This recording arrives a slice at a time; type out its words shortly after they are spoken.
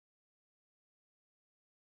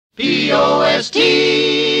P-O-S-T!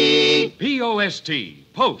 P-O-S-T,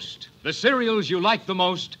 Post, the cereals you like the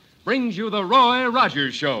most, brings you the Roy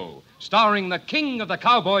Rogers Show, starring the king of the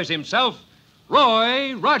cowboys himself,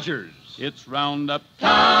 Roy Rogers. It's roundup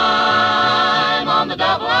Time on the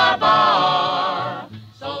double R bar.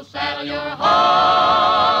 So saddle your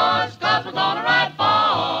horse, 'cause we're gonna ride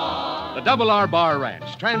far. The Double R Bar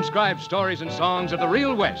Ranch transcribes stories and songs of the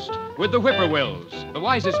real West with the Whippoorwills, the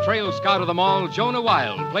wisest trail scout of them all, Jonah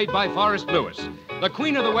Wild, played by Forrest Lewis, the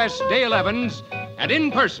Queen of the West, Dale Evans, and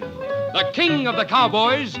in person, the king of the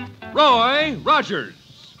cowboys, Roy Rogers.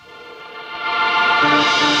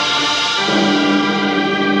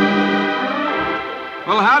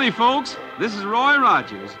 Well, howdy, folks. This is Roy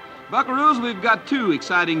Rogers. Buckaroos, we've got two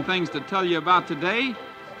exciting things to tell you about today.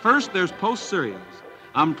 First, there's Post cereals.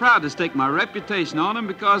 I'm proud to stake my reputation on them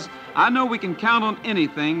because I know we can count on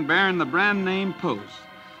anything bearing the brand name Post.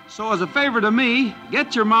 So as a favor to me,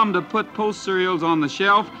 get your mom to put Post cereals on the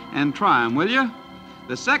shelf and try them, will you?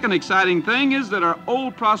 The second exciting thing is that our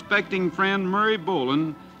old prospecting friend Murray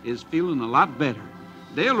Bolin is feeling a lot better.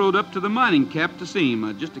 Dale rode up to the mining camp to see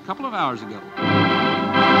him just a couple of hours ago.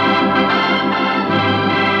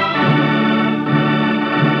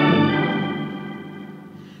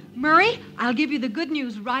 Murray, I'll give you the good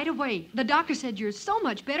news right away. The doctor said you're so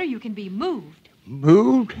much better you can be moved.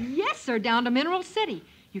 Moved? Yes, sir, down to Mineral City.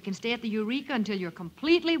 You can stay at the Eureka until you're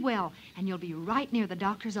completely well, and you'll be right near the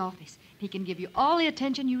doctor's office. He can give you all the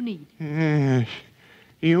attention you need. Yes.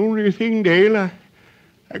 The only thing, Dale,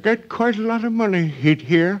 I got quite a lot of money hid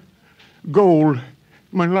here. Gold.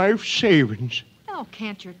 My life savings. Oh,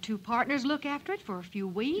 can't your two partners look after it for a few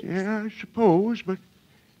weeks? Yeah, I suppose, but,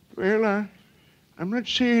 well, I'm not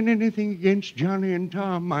saying anything against Johnny and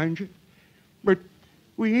Tom, mind you. But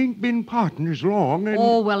we ain't been partners long, and...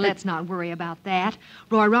 Oh, well, let's not worry about that.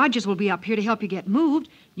 Roy Rogers will be up here to help you get moved.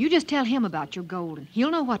 You just tell him about your gold, and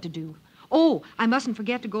he'll know what to do. Oh, I mustn't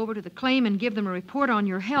forget to go over to the claim and give them a report on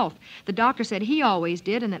your health. The doctor said he always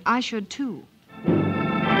did, and that I should, too.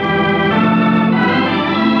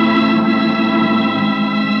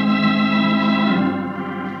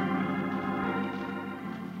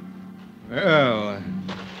 Well,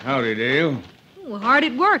 howdy, Dale. Oh, hard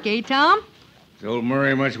at work, eh, Tom? Is old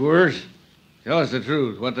Murray much worse? Tell us the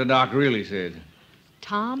truth, what the doc really said.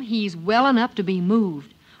 Tom, he's well enough to be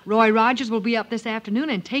moved. Roy Rogers will be up this afternoon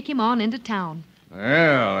and take him on into town.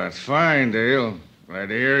 Well, that's fine, Dale. Glad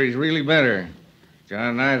to hear he's really better.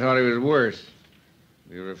 John and I thought he was worse.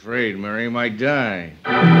 We were afraid Murray might die.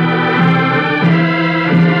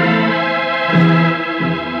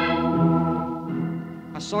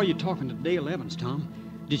 I saw you talking to Dale Evans, Tom.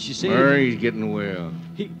 Did she say... Murray's getting well.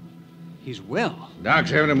 He's well. Doc's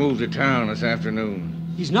having to move to town this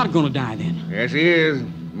afternoon. He's not going to die then. Yes, he is.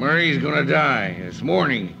 Murray's gonna die this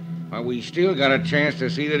morning. But we still got a chance to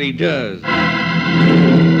see that he does. I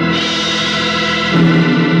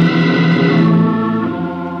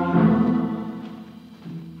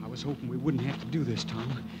was hoping we wouldn't have to do this,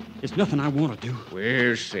 Tom. It's nothing I want to do.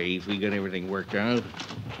 We're safe. We got everything worked out.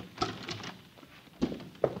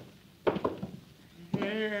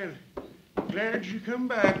 Well, glad you come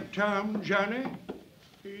back, Tom, Johnny.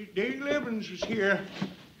 Dale Evans was here.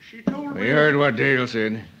 She told me... We heard what Dale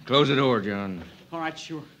said. Close the door, John. All right,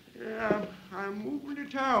 sure. Yeah, I'm moving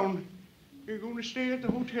to town. You're going to stay at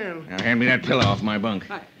the hotel. Now, hand me that pillow off my bunk.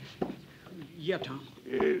 Yeah, Tom.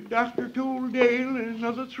 Doctor told Dale in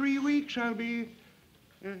another 3 weeks I'll be...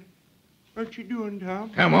 what you doing, Tom?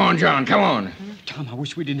 Come on, John, come on. Tom, I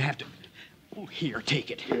wish we didn't have to... Oh, here,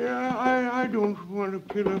 take it. Yeah, I don't want a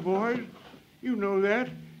pillow, boys. You know that.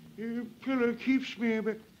 Your pillow keeps me,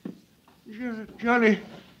 but... Johnny,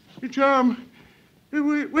 Tom,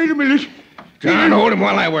 wait a minute. John, hold him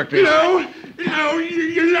while I work this. No,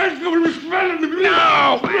 you're not going to smell him.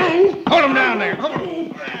 No! Hold him down there.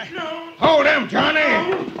 No. Hold him, Johnny.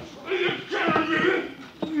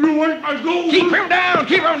 You want my gold? Keep him down,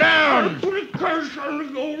 keep him down. I'll put a curse on the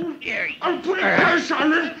gold. I'll put a curse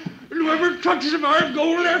on it. Whoever touches my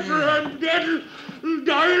gold after I'm dead will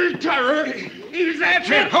die in terror. That's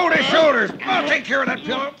it. Hold his shoulders. I'll take care of that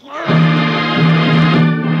pillow.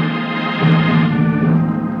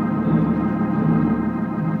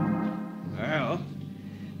 Well,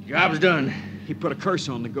 job's done. He put a curse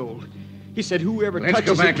on the gold. He said whoever Let's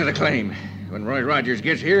touches go back to the claim. When Roy Rogers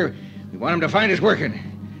gets here, we want him to find us working.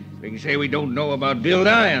 We can say we don't know about Bill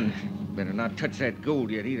dying. Better not touch that gold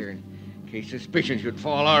yet either, in case suspicion should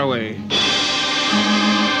fall our way.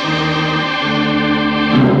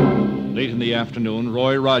 Late in the afternoon,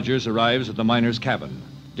 Roy Rogers arrives at the miner's cabin.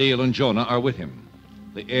 Dale and Jonah are with him.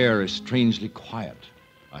 The air is strangely quiet.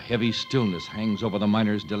 A heavy stillness hangs over the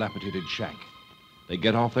miners' dilapidated shack. They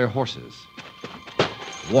get off their horses,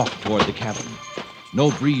 walk toward the cabin.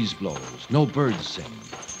 No breeze blows, no birds sing.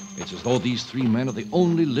 It's as though these three men are the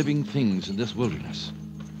only living things in this wilderness.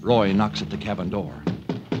 Roy knocks at the cabin door.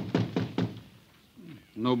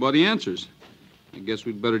 Nobody answers. I guess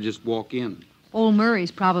we'd better just walk in. Old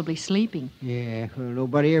Murray's probably sleeping. Yeah, well,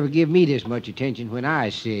 nobody ever give me this much attention when I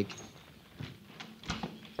was sick.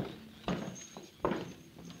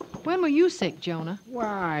 When were you sick, Jonah?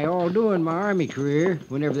 Why, all during my Army career,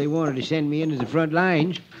 whenever they wanted to send me into the front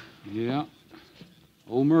lines. Yeah.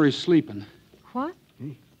 Old Murray's sleeping. What?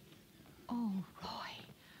 Oh, Roy.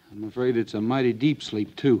 I'm afraid it's a mighty deep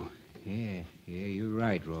sleep, too. Yeah, you're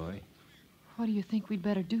right, Roy. What do you think we'd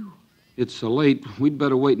better do? It's so late, we'd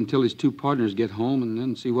better wait until his two partners get home and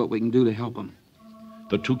then see what we can do to help them.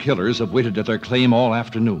 The two killers have waited at their claim all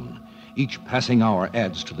afternoon. Each passing hour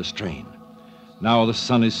adds to the strain. Now the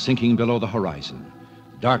sun is sinking below the horizon.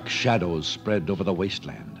 Dark shadows spread over the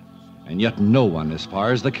wasteland. And yet no one, as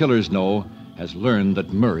far as the killers know, has learned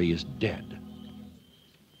that Murray is dead.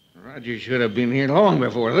 Roger should have been here long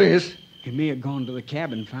before this. He may have gone to the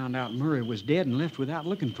cabin, found out Murray was dead, and left without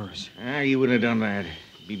looking for us. He wouldn't have done that.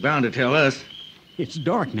 Be bound to tell us. It's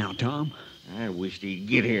dark now, Tom. I wished he'd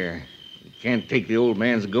get here. We can't take the old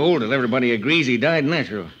man's gold till everybody agrees he died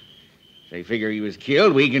natural. If they figure he was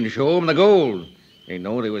killed, we can show them the gold. They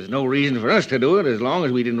know there was no reason for us to do it as long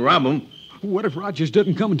as we didn't rob them. What if Rogers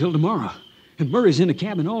doesn't come until tomorrow? And Murray's in the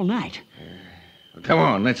cabin all night. Well, come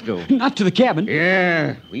on, let's go. Not to the cabin.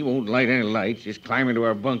 Yeah, we won't light any lights. Just climb into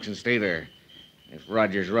our bunks and stay there. If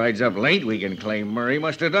Rogers rides up late, we can claim Murray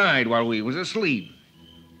must have died while we was asleep.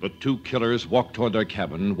 The two killers walk toward their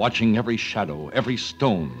cabin, watching every shadow, every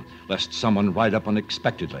stone, lest someone ride up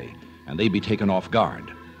unexpectedly, and they be taken off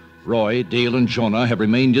guard. Roy, Dale, and Jonah have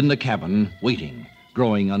remained in the cabin, waiting,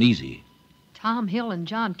 growing uneasy. Tom Hill and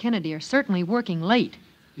John Kennedy are certainly working late.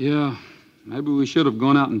 Yeah, maybe we should have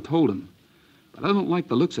gone out and told them. But I don't like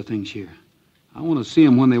the looks of things here. I want to see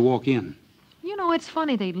them when they walk in. You know, it's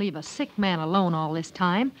funny they'd leave a sick man alone all this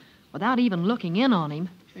time without even looking in on him.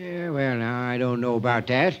 Yeah, well, now, I don't know about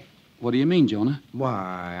that. What do you mean, Jonah?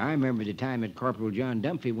 Why, I remember the time that Corporal John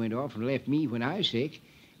Dunphy went off and left me when I was sick.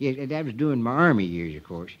 Yeah, that was during my Army years, of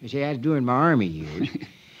course. I say, that was during my Army years.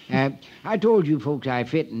 I told you folks I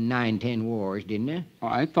fit in 9-10 wars, didn't I? Oh,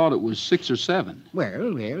 I thought it was 6 or 7.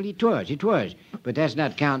 Well, it was. But that's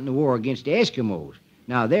not counting the war against the Eskimos.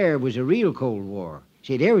 Now, there was a real Cold War.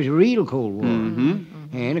 See, there was a real Cold War.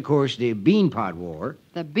 Mm-hmm. And, of course, the Bean Pod War.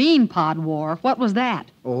 The Bean Pod War? What was that?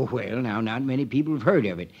 Oh, well, now, not many people have heard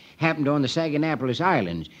of it. Happened on the Saginapolis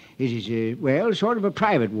Islands. It is, sort of a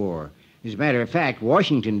private war. As a matter of fact,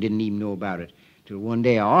 Washington didn't even know about it. Till one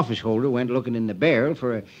day, an office holder went looking in the barrel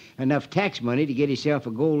for enough tax money to get himself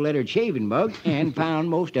a gold-lettered shaving mug and found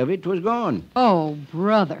most of it was gone. Oh,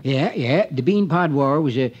 brother. Yeah. The Bean Pod War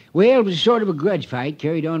was it was sort of a grudge fight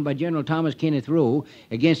carried on by General Thomas Kenneth Rowe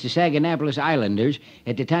against the Saginapolis Islanders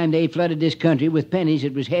at the time they flooded this country with pennies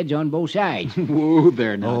that was heads on both sides. Whoa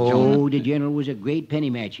there now, Jonah. Oh, the general was a great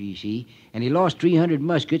penny matcher, you see. And he lost 300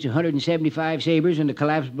 muskets, 175 sabers, and a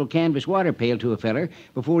collapsible canvas water pail to a feller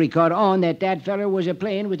before he caught on that feller was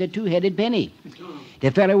a-playing with a two-headed penny. The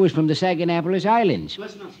feller was from the Saginapolis Islands.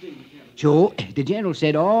 Let's not stay in the cabin. So the general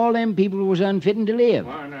said all them people was unfitting to live.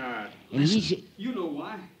 Why not? And he said, You know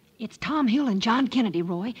why. It's Tom Hill and John Kennedy,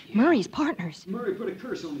 Roy. Murray's partners. Murray put a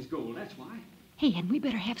curse on his gold, that's why. Hey, had we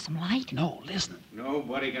better have some light? No, listen.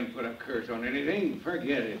 Nobody can put a curse on anything.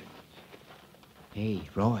 Forget it. hey,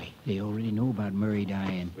 Roy, they already know about Murray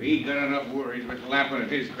dying. We got enough worries with Lappin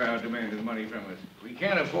and his crowd demanding money from us. We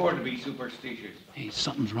can't afford to be superstitious. Hey,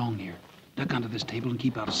 something's wrong here. Duck under this table and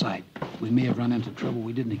keep out of sight. We may have run into trouble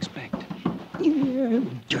we didn't expect. Yeah,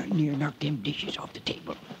 turn near and knock them dishes off the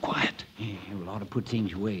table. Quiet. Yeah, we ought to put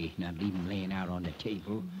things away, not leave them laying out on the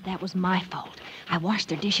table. That was my fault. I washed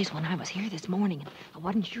their dishes when I was here this morning, and I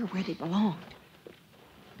wasn't sure where they belonged.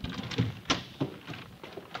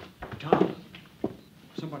 Tom,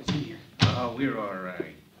 somebody's in here. Oh, we're all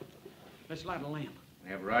right. Let's light a lamp.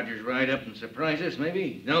 Have Rogers ride up and surprise us,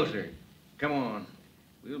 maybe? No, sir. Come on.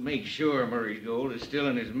 We'll make sure Murray's gold is still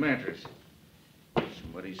in his mattress. If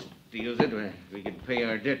somebody steals it, we can pay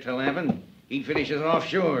our debt to Lappin. He finishes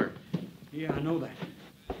offshore. Yeah, I know that.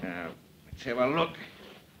 Now, let's have a look.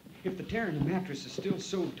 If the tear in the mattress is still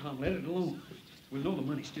sewed, Tom, let it alone. We'll know the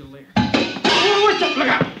money's still there. Oh, what's up? Look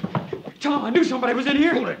out! Tom, I knew somebody was in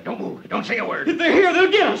here. Hold it. Don't move. Don't say a word. If they're here,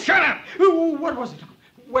 they'll get us. Shut up! What was it, Tom?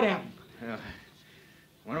 What happened?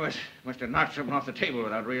 One of us must have knocked something off the table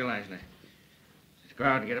without realizing it. Let's go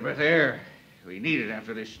out and get a breath of air. We need it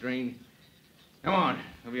after this strain. Come on.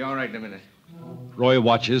 We'll be all right in a minute. Roy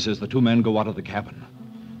watches as the two men go out of the cabin.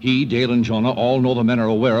 He, Dale, and Jonah all know the men are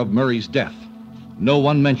aware of Murray's death. No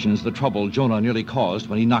one mentions the trouble Jonah nearly caused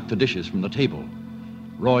when he knocked the dishes from the table.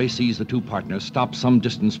 Roy sees the two partners stop some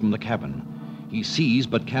distance from the cabin. He sees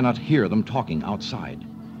but cannot hear them talking outside.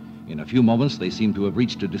 In a few moments, they seem to have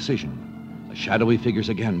reached a decision. The shadowy figures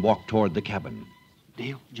again walk toward the cabin.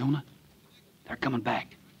 Dale, Jonah, they're coming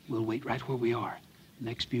back. We'll wait right where we are. The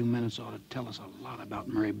next few minutes ought to tell us a lot about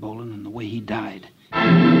Murray Bolin and the way he died.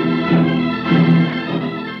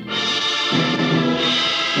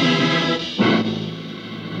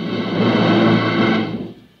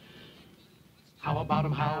 How about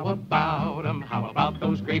 'em, how about 'em, how about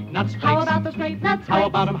those grape nuts flakes? How about those grape nuts How flakes?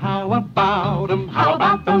 about 'em, how about 'em, how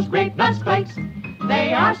about those grape nuts flakes?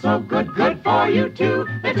 They are so good, good for you too.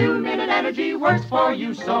 The 2-minute energy works for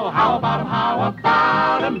you. So how about 'em, how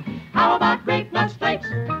about 'em, how about grape nuts flakes?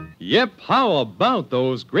 Yep, how about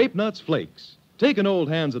those grape nuts flakes? Take an old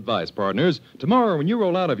hand's advice, partners. Tomorrow, when you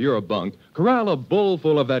roll out of your bunk, corral a bowl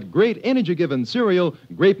full of that great energy-giving cereal,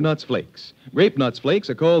 Grape Nuts Flakes. Grape Nuts Flakes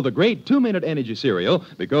are called the great 2-minute energy cereal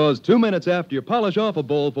because 2 minutes after you polish off a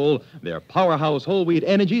bowlful, their powerhouse whole wheat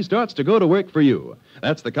energy starts to go to work for you.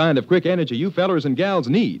 That's the kind of quick energy you fellers and gals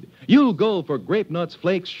need. You'll go for Grape Nuts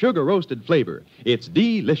Flakes sugar-roasted flavor. It's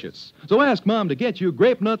delicious. So ask Mom to get you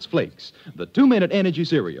Grape Nuts Flakes, the 2-minute energy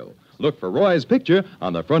cereal. Look for Roy's picture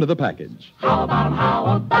on the front of the package. How about 'em,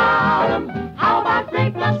 how about 'em, how about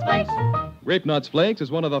grape nuts flakes? Grape Nuts Flakes is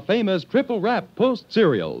one of the famous triple wrap Post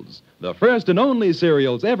cereals. The first and only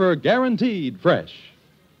cereals ever guaranteed fresh.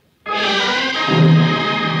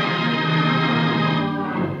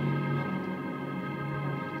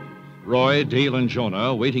 Roy, Dale, and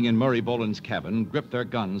Jonah, waiting in Murray Bolin's cabin, grip their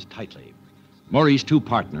guns tightly. Murray's two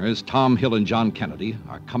partners, Tom Hill and John Kennedy,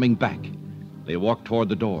 are coming back. They walk toward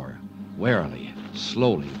the door, warily,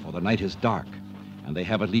 slowly, for the night is dark, and they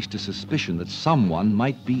have at least a suspicion that someone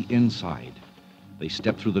might be inside. They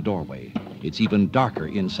step through the doorway. It's even darker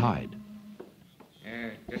inside.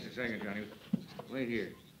 Just a second, Johnny. Wait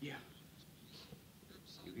here. Yeah.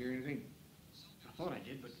 You hear anything? I thought I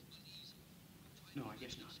did, but... No, I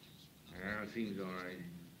guess not. Well, it seems all right.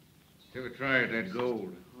 Have a try at that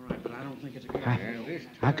gold. All right, but I don't think it's a good I, idea. this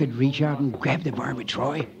I could reach out and grab the varmint,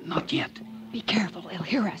 Roy. Not yet. Be careful, they'll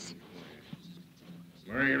hear us.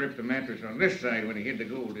 Murray ripped the mattress on this side when he hid the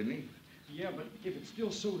gold, didn't he? Yeah, but if it's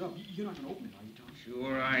still sewed up, you're not going to open it, are you, Tom?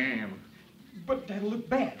 Sure I am. But that'll look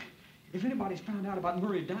bad. If anybody's found out about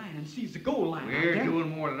Murray dying and sees the gold lying out We're there... doing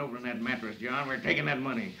more than opening that mattress, John. We're taking that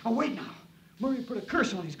money. Oh, wait now. Murray put a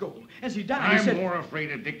curse on his gold. As he died, he I'm said... more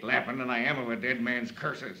afraid of Dick Lappin than I am of a dead man's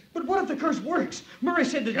curses. But what if the curse works? Murray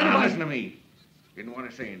said that John, anybody... listen to me. Didn't want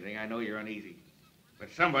to say anything. I know you're uneasy.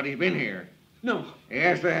 But somebody's been here. No.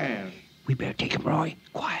 Yes, there has. We better take him, Roy.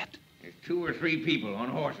 Quiet. There's 2 or 3 people on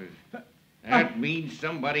horses. That means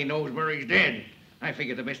somebody knows Murray's dead. I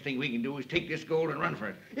figure the best thing we can do is take this gold and run for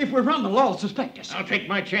it. If we run, the law will suspect us. I'll take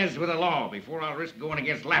my chances with the law before I'll risk going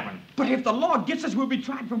against Lappin. But if the law gets us, we'll be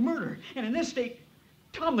tried for murder. And in this state,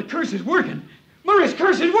 Tom, the curse is working. Murray's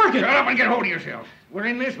curse is working. Shut up and get hold of yourself. We're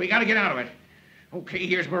in this. We got to get out of it. Okay,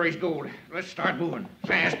 here's Murray's gold. Let's start moving.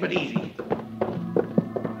 Fast but easy.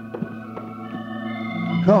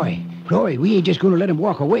 Roy, we ain't just going to let him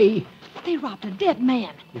walk away. They robbed a dead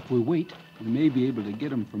man. If we wait, we may be able to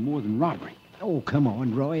get him for more than robbery. Oh, come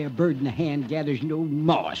on, Roy. A bird in the hand gathers no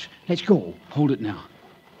moss. Let's go. Hold it now.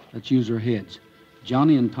 Let's use our heads.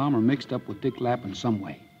 Johnny and Tom are mixed up with Dick Lappin some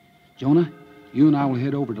way. Jonah, you and I will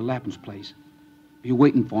head over to Lappin's place. Be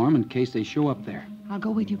waiting for him in case they show up there. I'll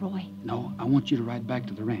go with you, Roy. No, I want you to ride back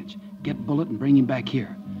to the ranch. Get Bullet and bring him back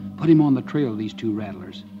here. Put him on the trail of these 2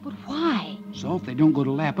 rattlers. But why? So if they don't go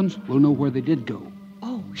to Lappin's, we'll know where they did go.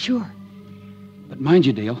 Oh, sure. But mind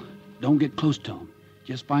you, Dale, don't get close to them.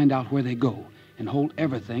 Just find out where they go and hold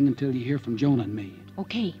everything until you hear from Jonah and me.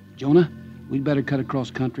 Okay. Jonah, we'd better cut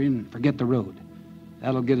across country and forget the road.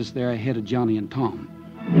 That'll get us there ahead of Johnny and Tom.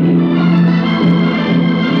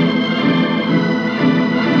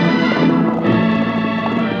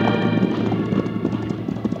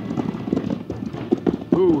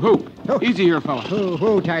 Ho. Easy here, fella.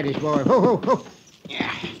 Ho, Titus, boy. Ho.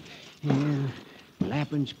 Yeah.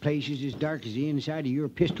 Lappin's place is as dark as the inside of your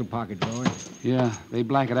pistol pocket, Roy. Yeah, they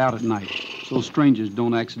black it out at night, so strangers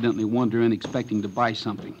don't accidentally wander in expecting to buy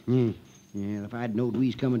something. Yeah, if I'd knowed we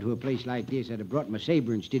was coming to a place like this, I'd have brought my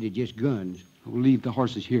saber instead of just guns. We'll leave the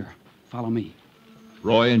horses here. Follow me.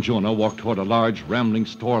 Roy and Jonah walk toward a large, rambling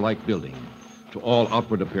store-like building. To all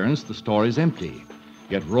outward appearance, the store is empty.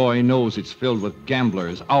 Yet Roy knows it's filled with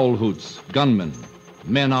gamblers, owl hoots, gunmen,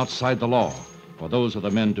 men outside the law, for those are the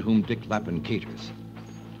men to whom Dick Lappin caters.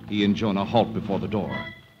 He and Jonah halt before the door.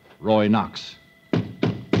 Roy knocks.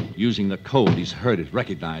 Using the code he's heard it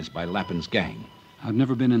recognized by Lappin's gang. I've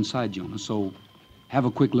never been inside, Jonah, so have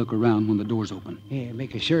a quick look around when the door's open. Yeah,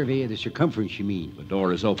 make a survey of the circumference, you mean. The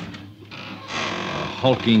door is open. A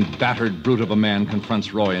hulking, battered brute of a man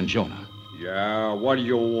confronts Roy and Jonah. Yeah, what do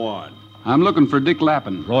you want? I'm looking for Dick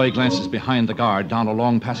Lappin. Roy glances behind the guard down a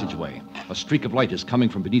long passageway. A streak of light is coming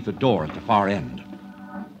from beneath a door at the far end.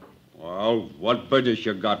 Well, what business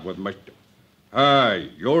you got with Mr.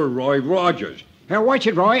 Hey, you're Roy Rogers. Now, watch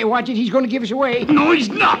it, Roy. Watch it. He's going to give us away. No, he's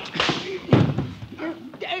not.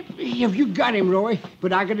 You got him, Roy.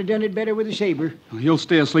 But I could have done it better with a saber. Well, he'll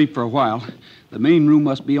stay asleep for a while. The main room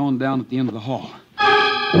must be on down at the end of the hall.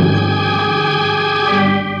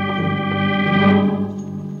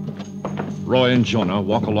 Roy and Jonah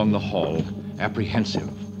walk along the hall, apprehensive,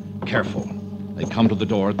 careful. They come to the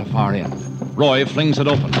door at the far end. Roy flings it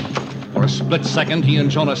open. For a split second, he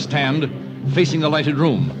and Jonah stand, facing the lighted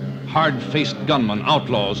room. Hard-faced gunmen,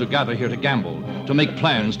 outlaws who gather here to gamble, to make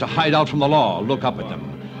plans, to hide out from the law, look up at them.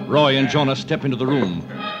 Roy and Jonah step into the room.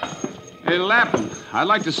 Hey, Lappin, I'd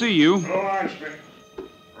like to see you. Go on, Smith.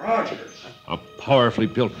 Rogers. A powerfully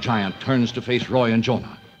built giant turns to face Roy and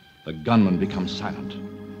Jonah. The gunmen become silent.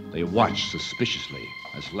 They watch suspiciously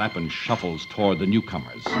as Lappin shuffles toward the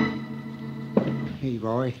newcomers. Hey,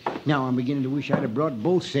 Roy. Now I'm beginning to wish I'd have brought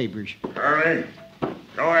both sabers. Hurry.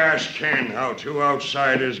 Go ask Ken how two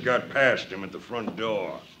outsiders got past him at the front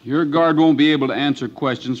door. Your guard won't be able to answer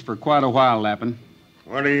questions for quite a while, Lappin.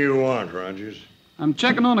 What do you want, Rogers? I'm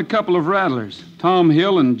checking on a couple of rattlers, Tom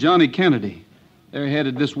Hill and Johnny Kennedy. They're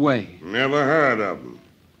headed this way. Never heard of them.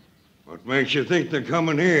 What makes you think they're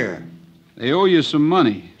coming here? They owe you some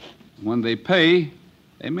money. When they pay,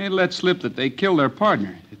 they may let slip that they killed their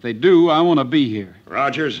partner. If they do, I want to be here.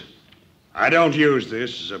 Rogers, I don't use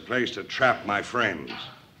this as a place to trap my friends.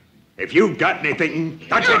 If you've got anything,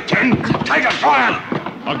 that's it, Ken. Take it, fire!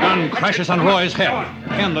 A gun crashes on Roy's head.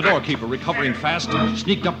 Ken, the doorkeeper, recovering fast,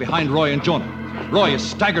 sneaked up behind Roy and Jonah. Roy is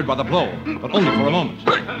staggered by the blow, but only for a moment.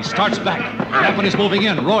 He starts back. Lappin is moving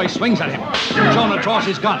in. Roy swings at him. Jonah draws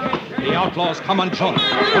his gun. The outlaws come on Jonah.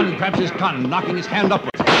 One grabs his gun, knocking his hand upwards.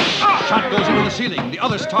 Shot goes into the ceiling. The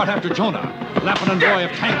others start after Jonah. Lappin and Roy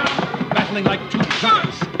have tangled, battling like two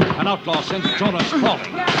giants. An outlaw sends Jonah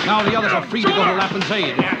sprawling. Now the others are free to go to Lappin's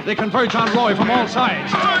aid. They converge on Roy from all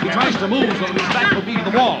sides. He tries to move so that his back will be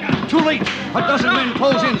to the wall. Too late. A dozen men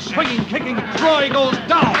close in, swinging, kicking. Roy goes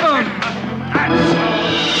down.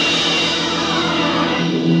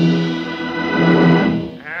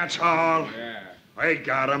 That's all. We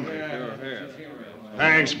got him.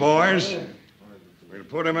 Thanks, boys. We'll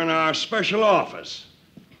put him in our special office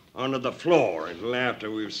under the floor until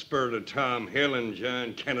after we've spurted Tom Hill and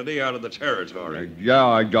John Kennedy out of the territory. Yeah,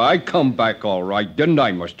 I come back all right, didn't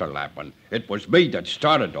I, Mr. Lappin? It was me that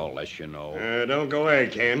started all this, you know. Don't go away,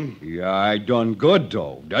 Ken. Yeah, I done good,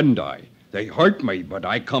 though, didn't I? They hurt me, but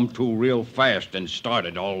I come to real fast and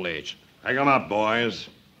started all this. Pick him up, boys.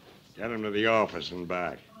 Get him to the office and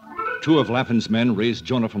back. Two of Lappin's men raise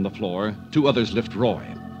Jonah from the floor. Two others lift Roy.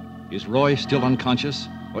 Is Roy still unconscious,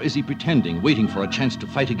 or is he pretending, waiting for a chance to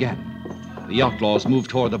fight again? The outlaws move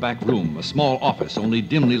toward the back room, a small office only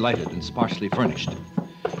dimly lighted and sparsely furnished.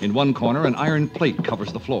 In one corner, an iron plate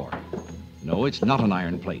covers the floor. No, it's not an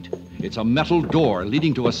iron plate. It's a metal door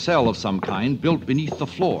leading to a cell of some kind built beneath the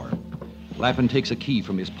floor. Lappin takes a key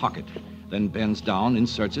from his pocket, then bends down,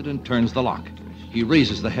 inserts it, and turns the lock. He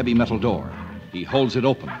raises the heavy metal door. He holds it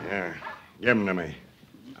open. Yeah, give him to me.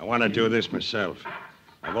 I want to do this myself.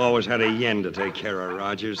 I've always had a yen to take care of,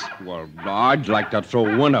 Rogers. Well, I'd like to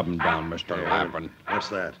throw one of them down, Mr. Lappin. What's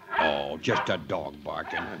that? Oh, just a dog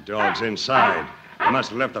barking. The dog's inside. I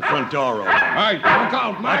must have left the front door open. Hey, look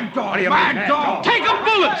out, mad dog! Mad dog! Take a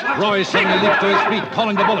bullet! Roy suddenly leaps to his feet,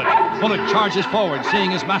 calling the bullet. Bullet charges forward,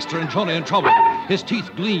 seeing his master and Jonah in trouble. His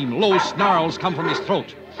teeth gleam. Low snarls come from his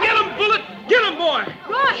throat. Get him, Bullet! Get him, boy!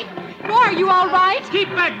 Roy! Roy, are you all right? Keep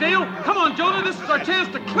back, Dale. Come on, Jonah. This is our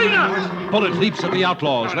chance to clean up. Bullet leaps at the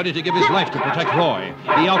outlaws, ready to give his life to protect Roy.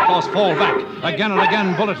 The outlaws fall back. Again and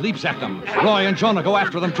again, Bullet leaps at them. Roy and Jonah go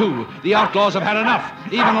after them, too. The outlaws have had enough.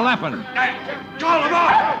 Even Lappin. Call him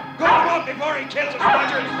off! Call him off before he kills us,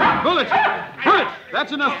 Rogers! Bullet! Bullet!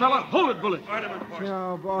 That's enough, fella. Hold it, Bullet.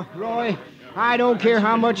 Oh, boy, Roy, I don't care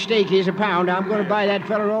how much steak is a pound. I'm going to buy that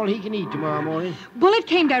fella all he can eat tomorrow morning. Bullet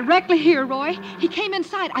came directly here, Roy. He came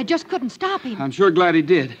inside. I just couldn't stop him. I'm sure glad he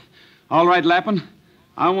did. All right, Lappin.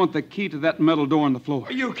 I want the key to that metal door on the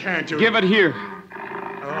floor. You can't do Give it here.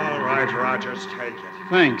 All right, Rogers, take it.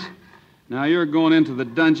 Thanks. Now you're going into the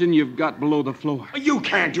dungeon you've got below the floor. You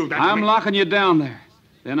can't do that to I'm me. locking you down there.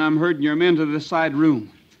 Then I'm herding your men to the side room.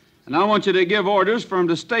 And I want you to give orders for 'em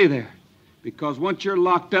to stay there. Because once you're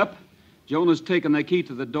locked up, Jonah's taking the key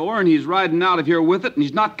to the door, and he's riding out of here with it, and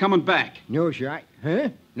he's not coming back. No, sir. Huh?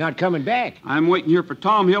 Not coming back? I'm waiting here for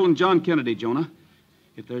Tom Hill and John Kennedy, Jonah.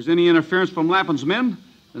 If there's any interference from Lappin's men,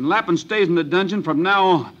 then Lappin stays in the dungeon from now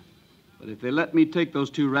on. But if they let me take those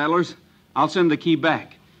two rattlers, I'll send the key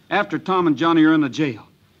back after Tom and Johnny are in the jail.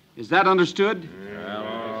 Is that understood? Well,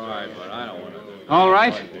 all right, but I don't want to... All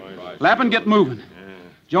right. Lappin, get moving.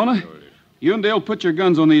 Jonah, you and Dale put your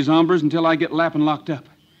guns on these hombres until I get Lappin locked up.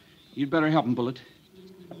 You'd better help him, Bullet.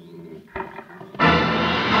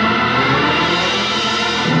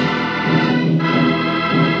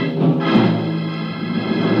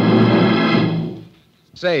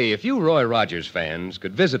 Say, if you Roy Rogers fans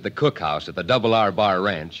could visit the cookhouse at the Double R Bar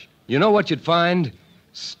Ranch, you know what you'd find?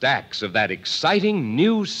 Stacks of that exciting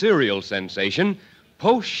new cereal sensation,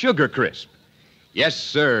 Post Sugar Crisp. Yes,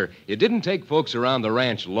 sir, it didn't take folks around the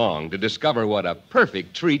ranch long to discover what a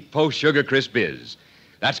perfect treat Post Sugar Crisp is.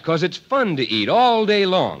 That's 'cause it's fun to eat all day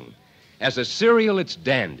long. As a cereal, it's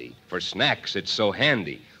dandy. For snacks, it's so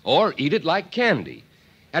handy. Or eat it like candy.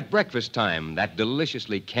 At breakfast time, that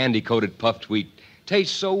deliciously candy-coated puffed wheat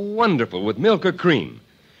tastes so wonderful with milk or cream.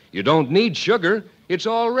 You don't need sugar. It's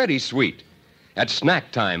already sweet. At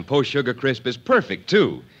snack time, Post Sugar Crisp is perfect,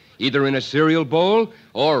 too, either in a cereal bowl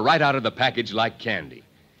or right out of the package like candy.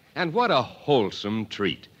 And what a wholesome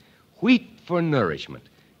treat. Wheat for nourishment,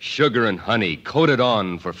 sugar and honey coated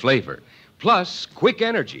on for flavor, plus quick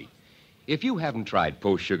energy. If you haven't tried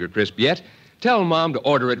Post Sugar Crisp yet, tell Mom to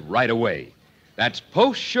order it right away. That's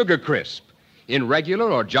Post Sugar Crisp, in regular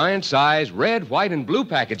or giant size red, white, and blue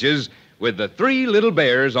packages with the 3 little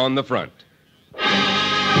bears on the front.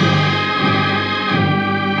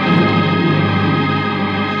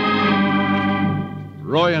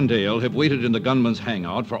 Roy and Dale have waited in the gunman's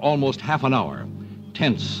hangout for almost half an hour,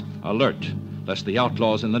 tense, alert, lest the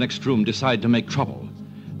outlaws in the next room decide to make trouble.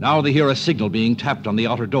 Now they hear a signal being tapped on the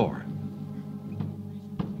outer door.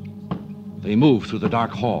 They move through the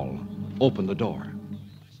dark hall, open the door.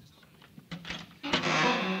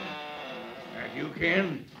 That you,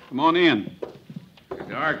 Ken? Come on in. It's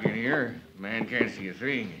dark in here. Man can't see a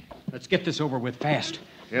thing. Let's get this over with fast.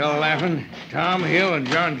 Still laughing? Tom Hill and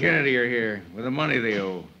John Kennedy are here with the money they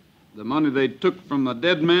owe. The money they took from the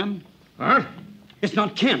dead man? Huh? It's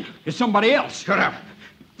not Ken. It's somebody else. Shut up.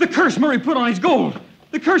 The curse Murray put on his gold.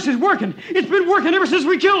 The curse is working. It's been working ever since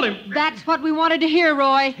we killed him. That's what we wanted to hear,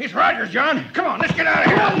 Roy. It's Rogers, John. Come on, let's get out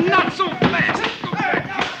of here. Oh, not so fast.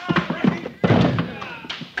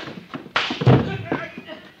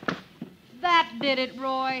 That did it,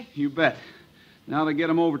 Roy. You bet. Now to get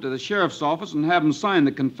them over to the sheriff's office and have them sign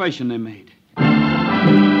the confession they made.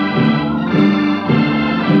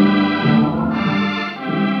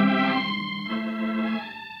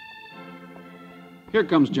 Here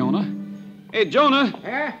comes Jonah. Hey, Jonah.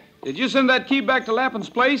 Huh? Did you send that key back to Lappin's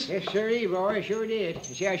place? Yes, sirree, Roy. Sure did.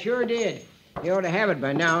 See, I sure did. He ought to have it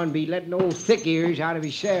by now and be letting old thick ears out of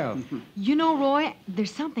his cell. You know, Roy,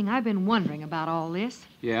 there's something I've been wondering about all this.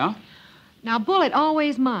 Yeah? Now, Bullet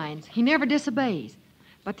always minds. He never disobeys.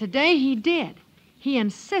 But today he did. He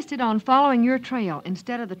insisted on following your trail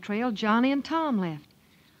instead of the trail Johnny and Tom left.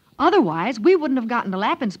 Otherwise, we wouldn't have gotten to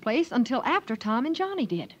Lappin's place until after Tom and Johnny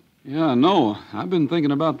did. Yeah, I know. I've been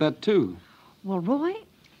thinking about that, too. Well, Roy,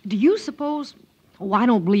 do you suppose... Oh, I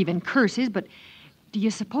don't believe in curses, but do you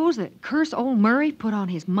suppose that curse old Murray put on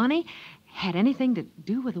his money had anything to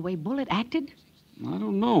do with the way Bullet acted? I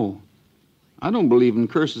don't know. I don't believe in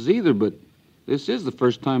curses either, but this is the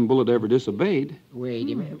first time Bullet ever disobeyed. Wait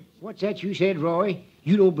a minute. What's that you said, Roy?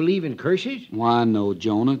 You don't believe in curses? Why, no,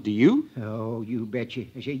 Jonah. Do you? Oh, you betcha.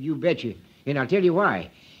 I say, you betcha. And I'll tell you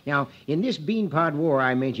why. Now, in this Beanpot War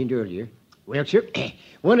I mentioned earlier, well, sir,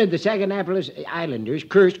 one of the Saganapolis Islanders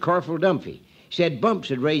cursed Corporal Dunphy. Said bumps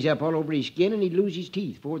would raise up all over his skin and he'd lose his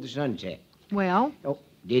teeth before the sun set. Well? Oh,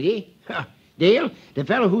 did he? Dale, the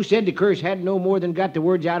fellow who said the curse hadn't no more than got the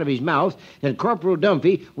words out of his mouth than Corporal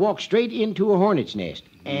Dunphy walked straight into a hornet's nest.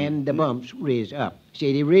 And the bumps riz up.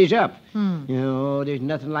 Say, they riz up. You know, there's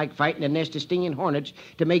nothing like fighting a nest of stinging hornets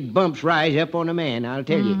to make bumps rise up on a man, I'll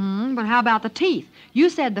tell you. But how about the teeth? You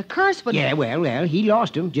said the curse would... Yeah, well, he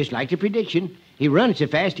lost them, just like the prediction. He run so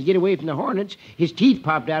fast to get away from the hornets, his teeth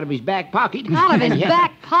popped out of his back pocket. Out of his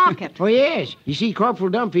back pocket? Oh, yes. You see, Corporal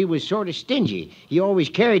Dunphy was sort of stingy. He always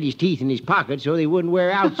carried his teeth in his pocket so they wouldn't wear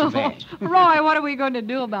out so fast. Roy, what are we going to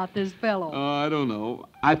do about this fellow? I don't know.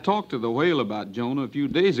 I talked to the whale about Jonah a few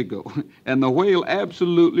days ago, and the whale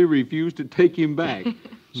absolutely refused to take him back.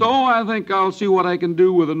 So I think I'll see what I can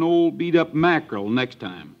do with an old beat-up mackerel next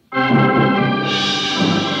time.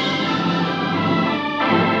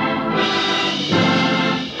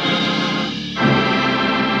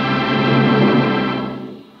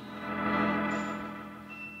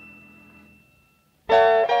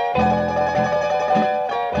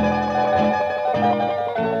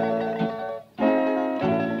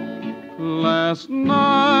 Last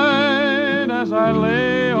night as I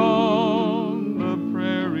lay on the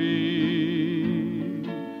prairie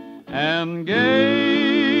and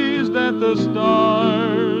gazed at the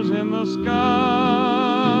stars in the sky,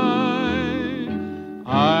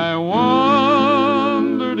 I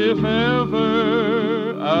wondered if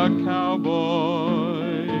ever a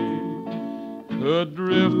cowboy could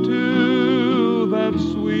drift to that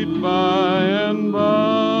sweet by and by.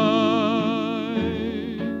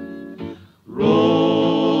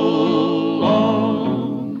 Roll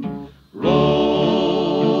on,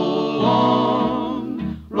 roll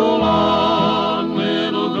on, roll on,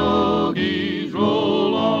 little doggies,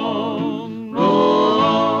 roll on, roll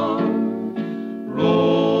on,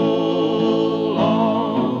 roll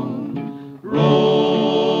on,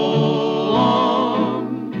 roll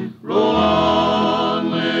on, roll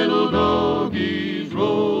on, little doggies,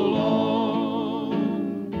 roll on.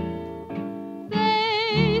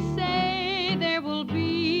 They say there will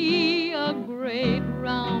be a great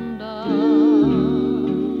roundup,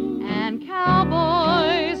 and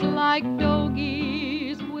cowboys like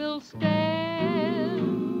doggies will stand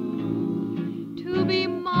to be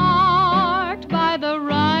marked by the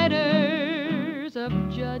riders of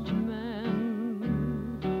judgment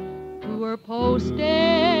who are posted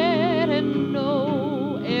and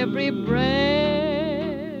know every breath.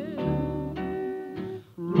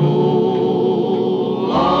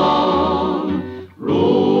 Roll on,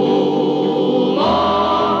 roll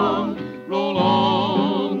on, roll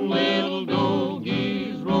on, little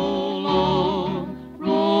doggies, roll on,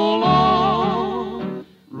 roll on,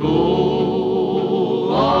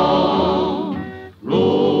 roll on,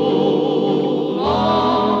 roll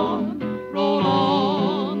on, roll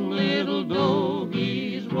on, little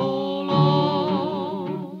doggies, roll on.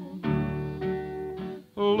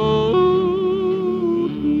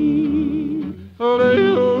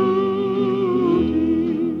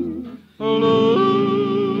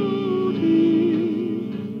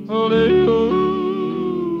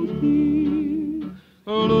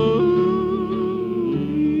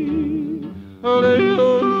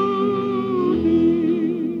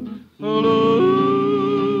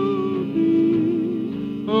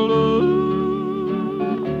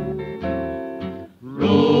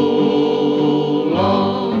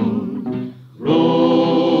 on,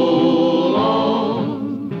 roll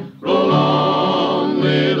on, roll on,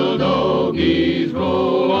 little doggies,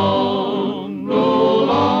 roll on, roll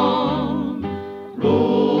on,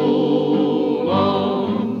 roll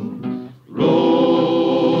on,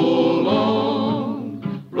 roll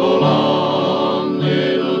on, roll on,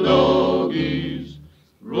 little doggies,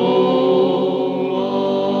 roll on.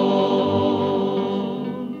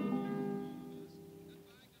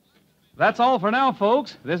 That's all for now,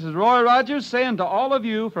 folks. This is Roy Rogers saying to all of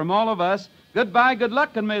you, from all of us, goodbye, good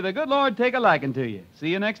luck, and may the good Lord take a liking to you. See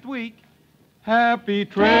you next week. Happy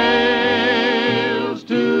trails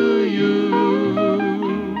to you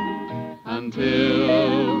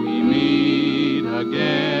until we meet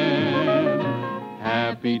again.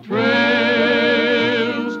 Happy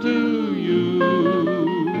trails to you.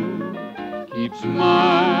 Keep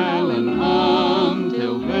smiling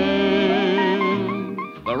until then.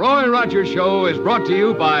 The Roy Rogers Show is brought to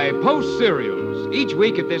you by Post Cereals, each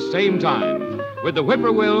week at this same time, with the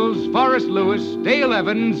Whippoorwills, Forrest Lewis, Dale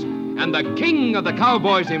Evans, and the king of the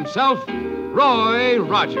cowboys himself, Roy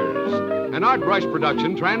Rogers. An Art Brush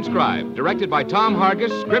production transcribed, directed by Tom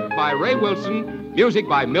Hargis, script by Ray Wilson, music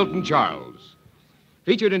by Milton Charles.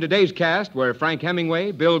 Featured in today's cast were Frank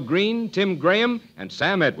Hemingway, Bill Green, Tim Graham, and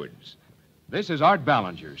Sam Edwards. This is Art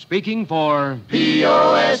Ballinger speaking for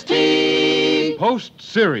P-O-S-T. Post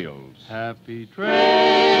Cereals. Happy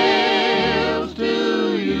trails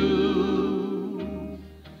to you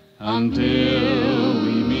until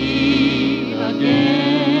we meet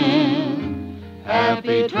again.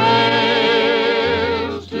 Happy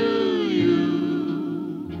trails to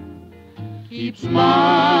you. Keep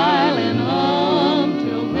smiling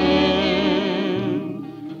until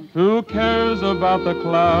then. Who cares about the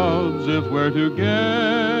clouds if we're together?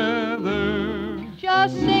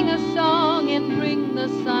 Just sing a song and bring the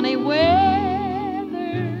sunny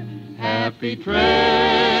weather. Happy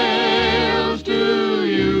trails to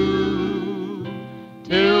you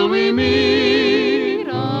till we meet